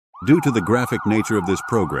Due to the graphic nature of this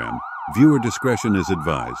program, viewer discretion is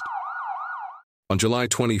advised. On July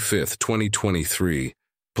 25, 2023,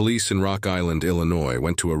 police in Rock Island, Illinois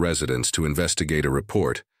went to a residence to investigate a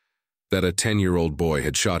report that a 10-year-old boy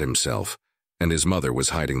had shot himself and his mother was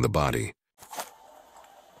hiding the body.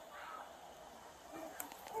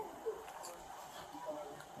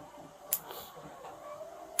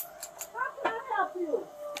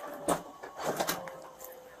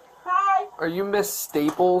 Are you Miss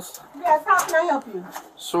Staples? Yes, how can I help you?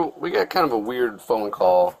 So, we got kind of a weird phone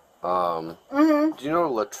call. Do you know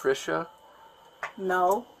Latricia?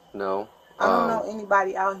 No. No? I don't know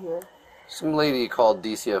anybody out here. Some lady called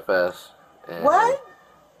DCFS. And, What?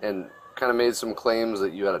 And kind of made some claims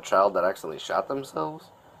that you had a child that accidentally shot themselves?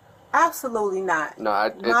 Absolutely not.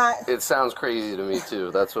 No, it sounds crazy to me, too.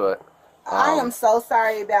 That's what... I am so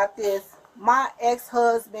sorry about this. My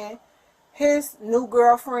ex-husband, his new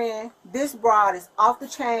girlfriend, this broad is off the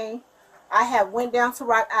chain. I have went down to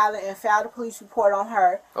Rock Island and filed a police report on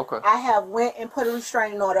her. Okay. I have went and put a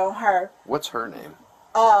restraining order on her. What's her name?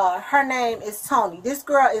 Her name is Tony. This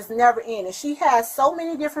girl is never in it. She has so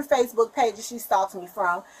many different Facebook pages she stalks me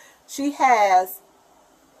from. She has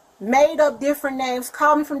made up different names,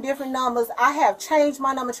 called me from different numbers. I have changed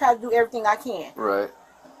my number, tried to do everything I can. Right.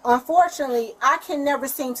 Unfortunately, I can never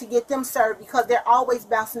seem to get them served because they're always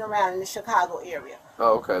bouncing around in the Chicago area.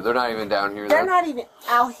 Oh, okay. They're not even down here, They're not even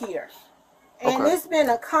out here. And Okay. it's been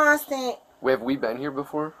a constant... Have we been here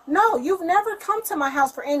before? No, you've never come to my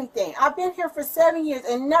house for anything. I've been here for 7 years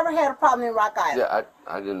and never had a problem in Rock Island. Yeah,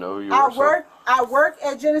 I didn't know who you were. I work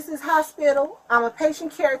at Genesis Hospital. I'm a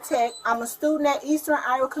patient care tech. I'm a student at Eastern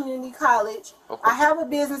Iowa Community College. Okay. I have a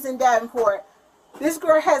business in Davenport. This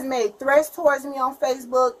girl has made threats towards me on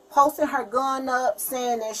Facebook, posting her gun up,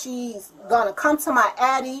 saying that she's going to come to my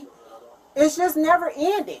addy. It's just never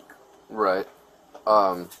ending. Right.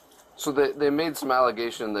 So they made some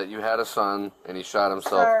allegation that you had a son and he shot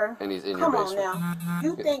himself. Sir, and he's in your come on basement. now.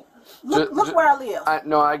 You think... Look where I live.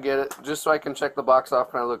 No, I get it. Just so I can check the box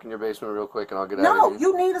off, can I look in your basement real quick and I'll get out of No, here?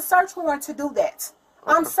 you need a search warrant to do that.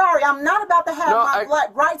 I'm sorry. I'm not about to have my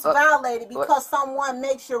rights violated because someone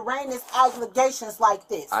makes Uranus allegations like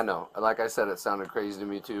this. I know. Like I said, it sounded crazy to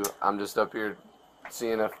me too. I'm just up here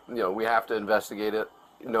seeing if, we have to investigate it,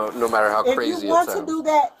 no matter how crazy it sounds. If you want to do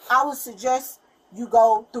that, I would suggest you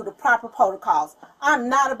go through the proper protocols. I'm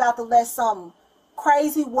not about to let some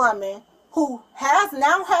crazy woman who has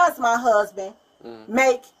my husband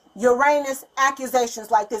make Uranus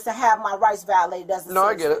accusations like this and have my rights violated as a citizen.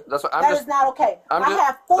 I get it. That's what That is not okay. I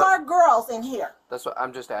have 4 girls in here. That's what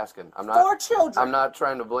I'm just asking. I'm not 4 children. I'm not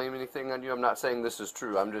trying to blame anything on you. I'm not saying this is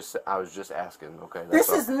true. I was just asking. Okay. This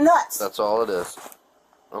is nuts. That's all it is.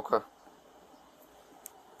 Okay.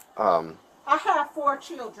 I have 4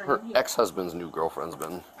 children Her in here. ex-husband's new girlfriend's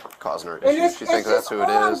been causing her And issues. She thinks that's who it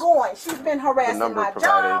is. Ongoing. She's been harassing my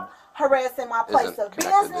job, harassing my place of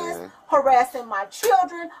business, harassing my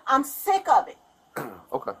children. I'm sick of it.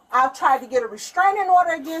 Okay. I've tried to get a restraining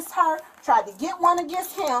order against her, tried to get one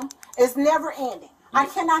against him. It's never ending. I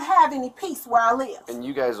cannot have any peace where I live. And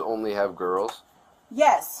you guys only have girls?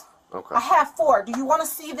 Yes. Okay. I have 4. Do you want to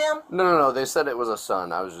see them? No. They said it was a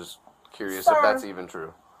son. I was just curious if that's even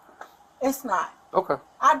true. It's not. Okay.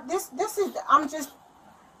 It's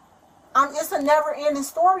a never-ending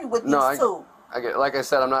story with these two. I get, like I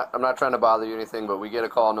said, I'm not trying to bother you or anything, but we get a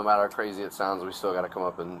call, no matter how crazy it sounds, we still got to come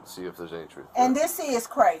up and see if there's any truth. And this is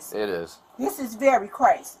crazy. It is. This is very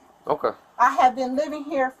crazy. Okay. I have been living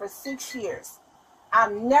here for 6 years.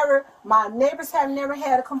 My neighbors have never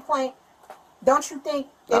had a complaint. Don't you think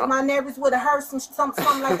if my neighbors would have heard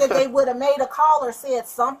something like that, they would have made a call or said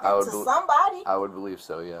something to somebody? I would believe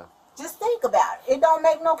so, yeah. Just think about it. It don't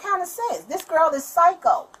make no kind of sense. This girl is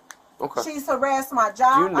psycho. Okay. She's harassed my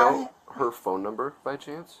job. Do you know her phone number by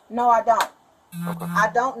chance? No, I don't. Okay. I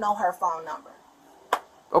don't know her phone number.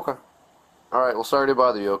 Okay. All right. Well, sorry to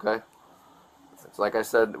bother you. Okay. It's like I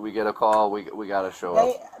said, we get a call. We gotta show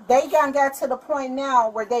up. They got to the point now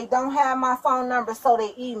where they don't have my phone number, so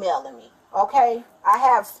they emailing me. Okay. I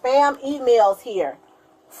have spam emails here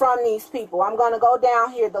from these people. I'm gonna go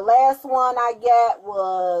down here. The last one I got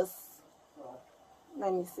was.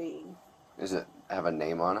 Let me see. Does it have a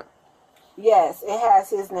name on it? Yes, it has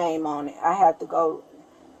his name on it. I have to go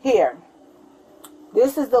here.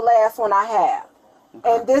 This is the last one I have.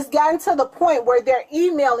 Okay. And this gotten to the point where they're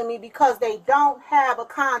emailing me because they don't have a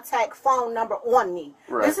contact phone number on me.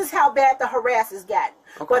 Right. This is how bad the harassers got.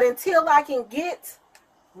 Okay. But until I can get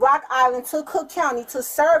Rock Island to Cook County to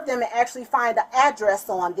serve them and actually find the address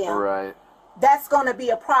on them, right, that's going to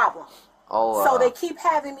be a problem. So they keep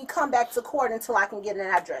having me come back to court until I can get an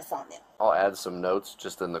address on them. I'll add some notes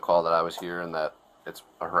just in the call that I was here and that it's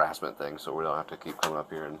a harassment thing, so we don't have to keep coming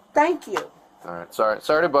up here and. Thank you. All right, sorry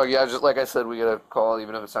to bug you. I just like I said, we gotta call,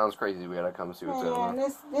 even if it sounds crazy. We gotta come see what's going on.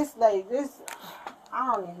 This lady,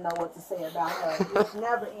 I don't even know what to say about her. It's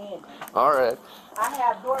never ending. All right. I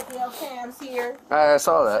have doorbell cams here. I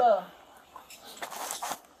saw that. So,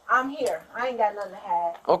 I'm here. I ain't got nothing to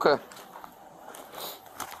hide. Okay.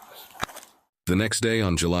 The next day,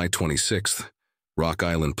 on July 26th, Rock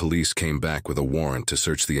Island police came back with a warrant to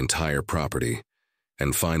search the entire property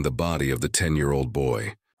and find the body of the 10-year-old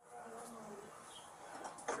boy.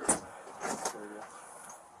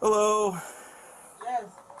 Hello. Yes.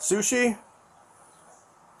 Sushi?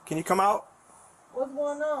 Can you come out? What's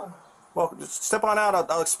going on? Well, just step on out.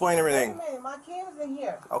 I'll explain everything. Wait a minute, my kid's in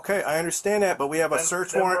here. Okay, I understand that, but we have a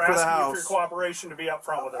search warrant for the house. We're asking you for your cooperation to be up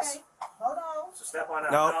front with us. Hold on. So step on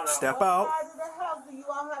out. No, step out. What side of the house do you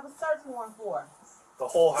all have a search warrant for? The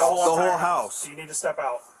whole house. The whole house. So you need to step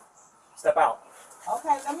out. Step out.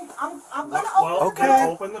 Okay, I'm gonna open Okay. the door.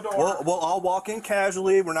 Open the door. We'll all walk in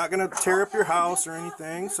casually. We're not going to tear up your house or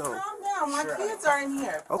anything, so. Calm down. My kids are in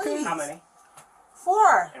here. Okay. Please. How many?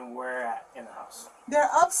 4. And where at in the house?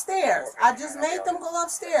 They're upstairs. I just made them go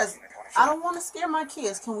upstairs. I don't want to scare my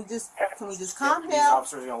kids. Can we just calm These down?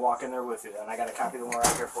 officers are going to walk in there with you, and I got a copy of the warrant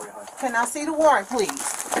right here for you, honey. Can I see the warrant, please?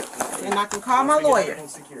 And I can call my lawyer.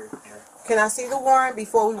 Can I see the warrant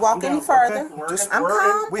before we walk any further? Okay. I'm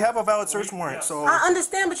calm. We have a valid search warrant, so. I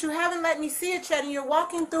understand, but you haven't let me see it yet, and you're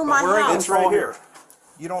walking through my house. It's right here.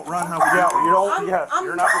 You don't run how we do.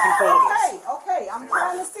 You're not in control of this. Okay, I'm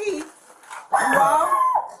trying to see. You all?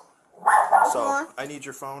 So, I need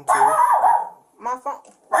your phone too. My phone.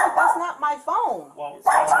 Wait, that's not my phone. Well,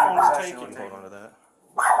 that's phone taking. Hold on to that.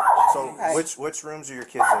 So, Okay. which rooms are your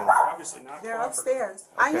kids in? Obviously not. They're upstairs.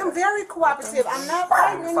 I am very cooperative. I'm not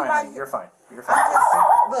fighting You're fine, anybody. honey. You're fine. You're I'm fine. just,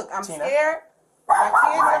 look, I'm Tina? scared. My kids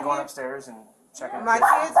I'm are going here. upstairs and checking. My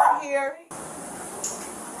kids are here.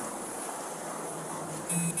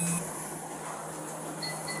 I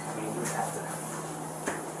mean, we have to.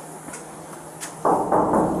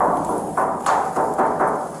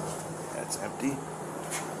 That's empty.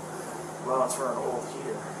 Well, it's for an old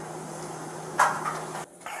heater.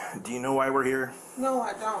 Do you know why we're here? No,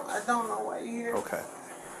 I don't. I don't know why you're here. Okay.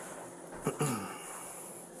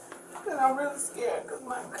 And I'm really scared because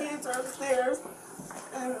my kids are upstairs.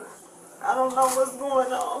 And I don't know what's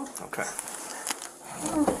going on. Okay.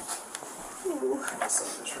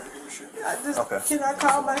 I just, Okay. Can I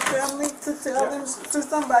call my family to tell them, to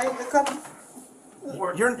somebody to come?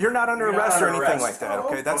 You're not under You're not arrest or under anything arrest. like that,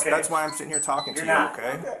 okay? That's why I'm sitting here talking to You're you, not.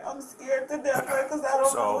 okay? Okay, I'm scared to death because I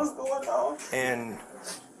don't know what's going on. And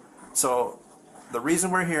so the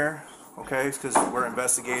reason we're here, okay, is because we're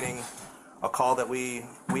investigating a call that we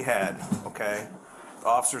had, okay? The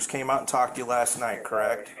officers came out and talked to you last night,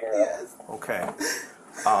 correct? Yes. Okay.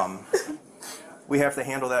 We have to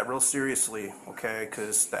handle that real seriously, okay?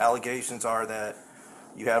 Because the allegations are that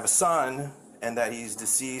you have a son and that he's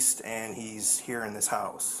deceased and he's here in this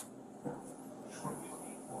house.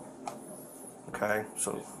 Okay,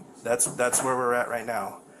 so that's where we're at right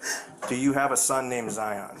now. Do you have a son named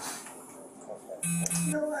Zion?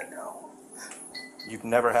 No, I don't. You've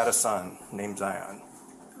never had a son named Zion.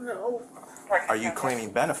 No. Are you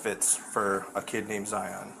claiming benefits for a kid named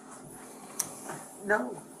Zion?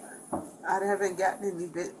 No. I haven't gotten any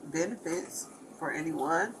benefits for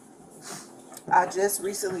anyone. I just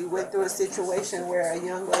recently went through a situation where a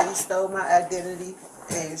young lady stole my identity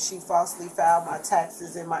and she falsely filed my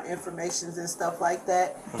taxes and my informations and stuff like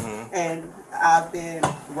that. Mm-hmm. And I've been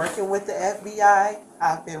working with the FBI.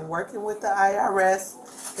 I've been working with the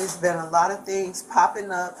IRS. There's been a lot of things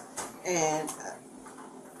popping up, and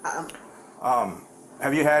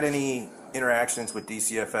have you had any interactions with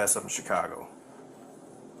DCFS up in Chicago?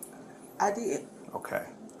 I did. Okay.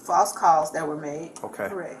 False calls that were made. Okay.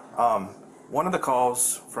 Correct. One of the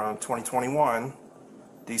calls from 2021,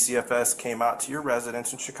 DCFS came out to your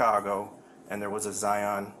residence in Chicago, and there was a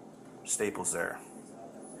Zion Staples there.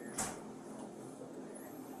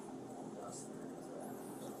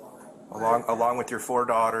 Along with your 4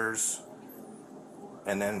 daughters,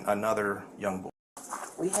 and then another young boy.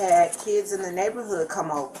 We had kids in the neighborhood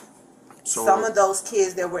come over. So, some of those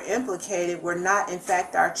kids that were implicated were not, in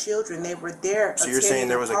fact, our children. They were there. So you're saying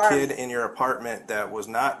there was a kid in your apartment that was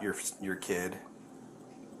not your kid,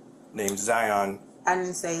 named Zion. I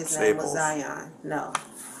didn't say his Staples. name was Zion. No.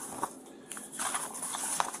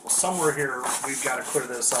 Somewhere here, we've got to clear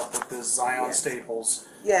this up with this Zion Staples.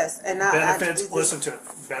 Yes, and benefits. Listen to it.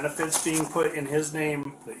 Benefits being put in his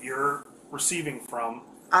name that you're receiving from.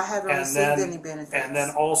 I haven't received any benefits. And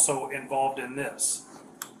then also involved in this.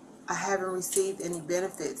 I haven't received any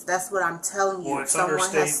benefits. That's what I'm telling you. Well, it's Someone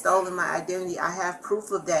understated. has stolen my identity. I have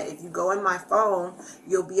proof of that. If you go in my phone,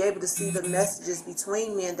 you'll be able to see the messages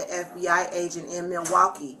between me and the FBI agent in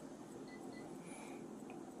Milwaukee.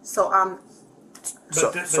 So I'm...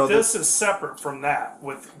 But this is separate from that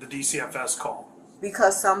with the DCFS call.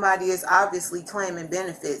 Because somebody is obviously claiming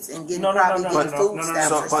benefits and getting food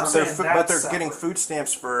stamps. But they're getting food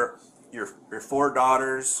stamps for your 4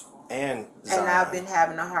 daughters and Zion. And I've been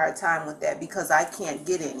having a hard time with that because I can't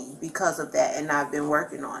get any because of that, and I've been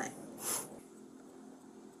working on it.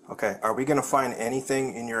 Okay, are we going to find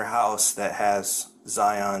anything in your house that has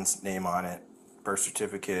Zion's name on it? Birth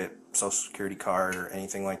certificate, social security card, or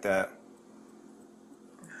anything like that?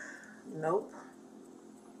 Nope.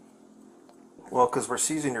 Well, because we're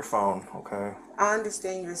seizing your phone, okay? I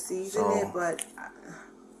understand you're seizing it, but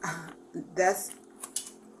that's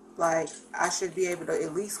like, I should be able to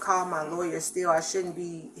at least call my lawyer still. I shouldn't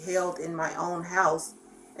be held in my own house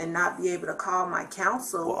and not be able to call my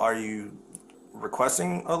counsel. Well, are you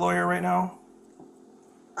requesting a lawyer right now?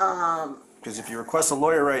 Because if you request a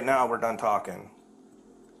lawyer right now, we're done talking.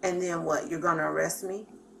 And then what? You're going to arrest me?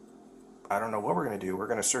 I don't know what we're going to do. We're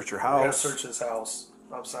going to search your We're going to house. search his house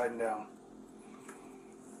upside down.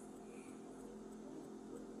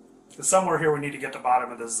 Somewhere here we need to get to the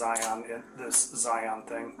bottom of this Zion thing.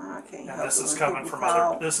 I can't And help this it is when coming people from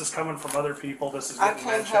call. other. This is coming from other people. This is I getting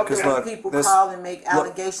can't mentioned. help it when look, people this- call and make look-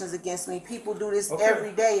 allegations against me. People do this Okay.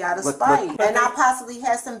 every day out of Look- spite. look- And I possibly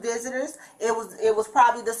had some visitors. It was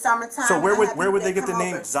probably the summertime. So where and I had would people they that get the come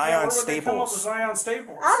name over. Zion Where would they come up with Staples? Zion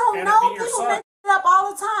Staples? I don't and know. It be your People son. make it up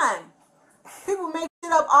all the time. People make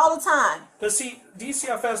it up all the time. But see,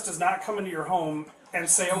 DCFS does not come into your home and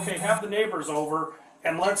say, okay, have the neighbors over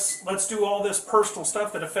and let's do all this personal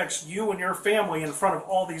stuff that affects you and your family in front of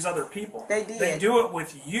all these other people. They did. They do it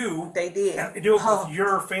with you. They did. And they do it with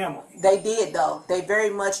your family. They did, though. They very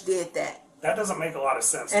much did that. That doesn't make a lot of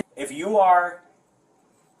sense. If you are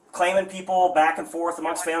claiming people back and forth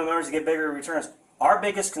amongst family members to get bigger returns, our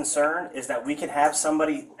biggest concern is that we can have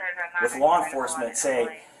somebody with law enforcement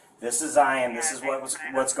say, this is Zion, this is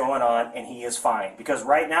what's going on, and he is fine. Because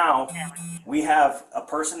right now, we have a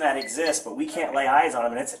person that exists, but we can't lay eyes on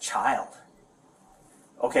him, and it's a child.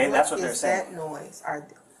 Okay, that's what they're saying. What is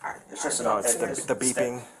that noise? It's just No, it's the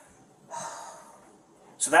beeping.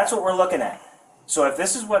 So that's what we're looking at. So if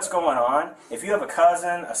this is what's going on, if you have a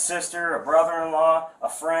cousin, a sister, a brother-in-law, a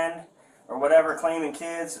friend, or whatever claiming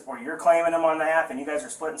kids, or you're claiming them on the app and you guys are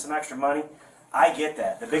splitting some extra money, I get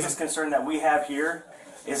that. The biggest concern that we have here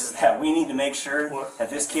is that we need to make sure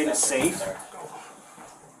that this kid is safe.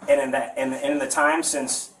 And in the time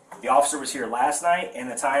since the officer was here last night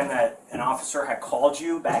and the time that an officer had called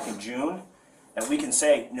you back in June, that we can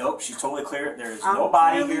say, nope, she's totally clear. There's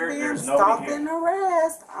nobody here. There's nobody here. And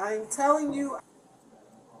harassed. I'm telling you.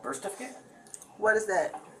 Birth certificate? What is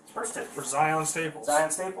that? Birth certificate. For Zion Staples.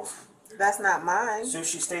 Zion Staples. That's not mine.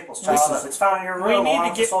 Sushi Staples. Child, it's found in your room. We along need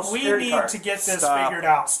with the Social to Security card. get this Stop figured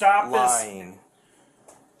out. Stop this. Lying.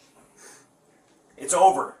 It's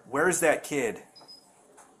over. Where's that kid?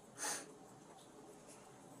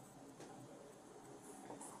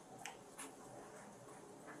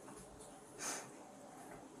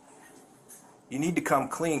 You need to come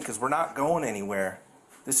clean because we're not going anywhere.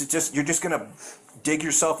 This is just, you're just going to dig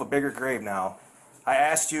yourself a bigger grave now. I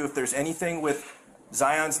asked you if there's anything with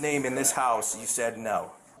Zion's name in this house. You said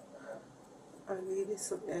no. I needed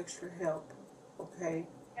some extra help. Okay.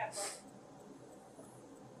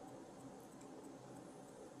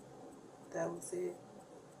 That was it.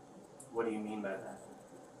 What do you mean by that?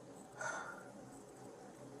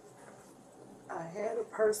 I had a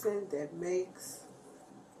person that makes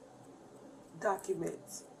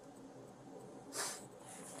documents.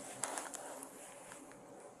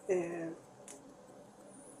 And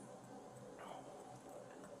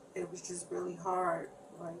it was just really hard.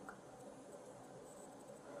 Like,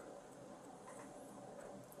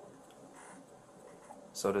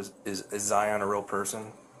 So is Zion a real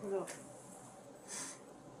person? no.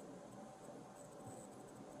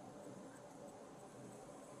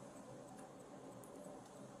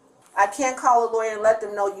 I can't call a lawyer and let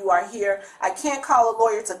them know you are here. I can't call a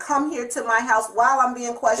lawyer to come here to my house while I'm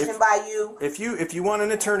being questioned by you. If you want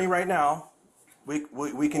an attorney right now, we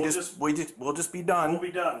can we'll just be done. We'll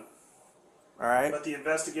be done. All right. But the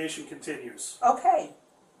investigation continues. Okay.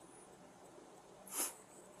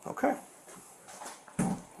 Okay.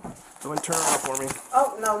 Go and turn it off for me.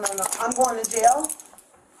 Oh, no. I'm going to jail.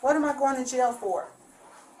 What am I going to jail for?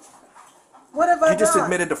 What have I done? You just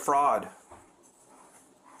admitted to fraud.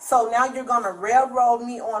 So now you're going to railroad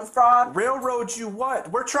me on fraud? Railroad you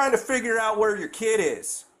what? We're trying to figure out where your kid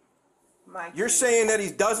is. You're saying that he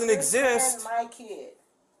doesn't exist. My kid.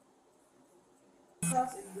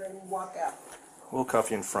 Cuff is ready to walk out. We'll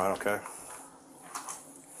cuff you in front, okay?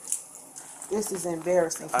 This is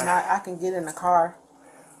embarrassing. I can get in the car.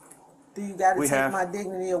 Do you got to take my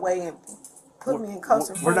dignity away and put me in cuffs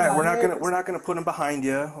in front of my neighbors? We're not gonna put him behind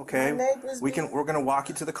you, okay? We're gonna walk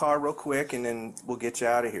you to the car real quick, and then we'll get you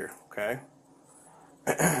out of here, okay?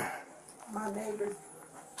 My neighbors,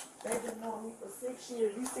 they've been knowing me for 6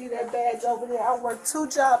 years. You see that badge over there? I work 2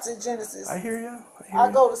 jobs at Genesis. I hear you.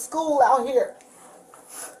 I go to school out here.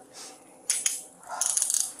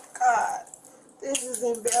 God, this is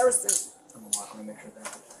embarrassing. I'm gonna walk around and make sure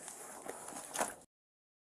that's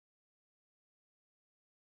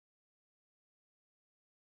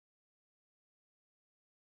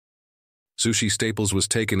Sushi Staples was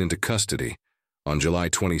taken into custody on July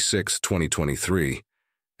 26, 2023,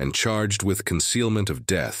 and charged with concealment of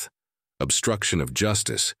death, obstruction of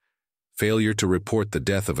justice, failure to report the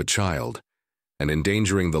death of a child, and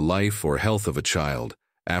endangering the life or health of a child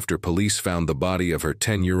after police found the body of her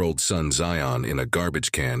 10-year-old son Zion in a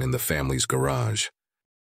garbage can in the family's garage.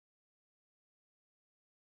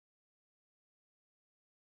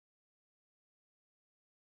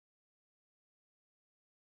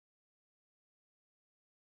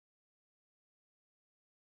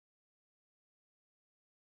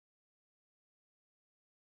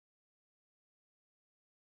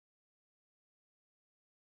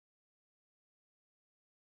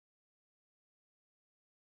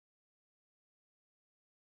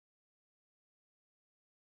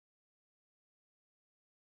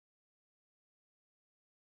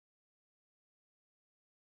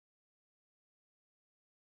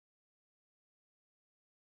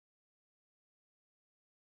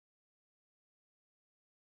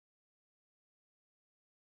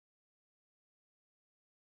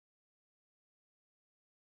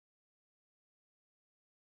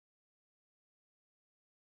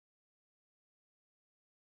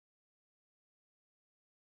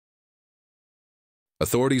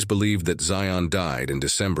 Authorities believed that Zion died in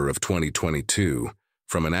December of 2022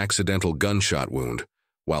 from an accidental gunshot wound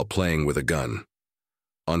while playing with a gun.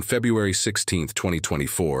 On February 16,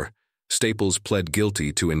 2024, Staples pled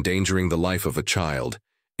guilty to endangering the life of a child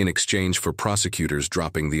in exchange for prosecutors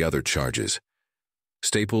dropping the other charges.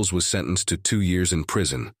 Staples was sentenced to 2 years in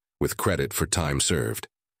prison with credit for time served.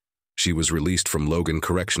 She was released from Logan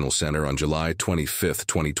Correctional Center on July 25,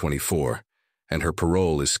 2024, and her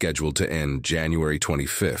parole is scheduled to end January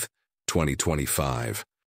 25, 2025.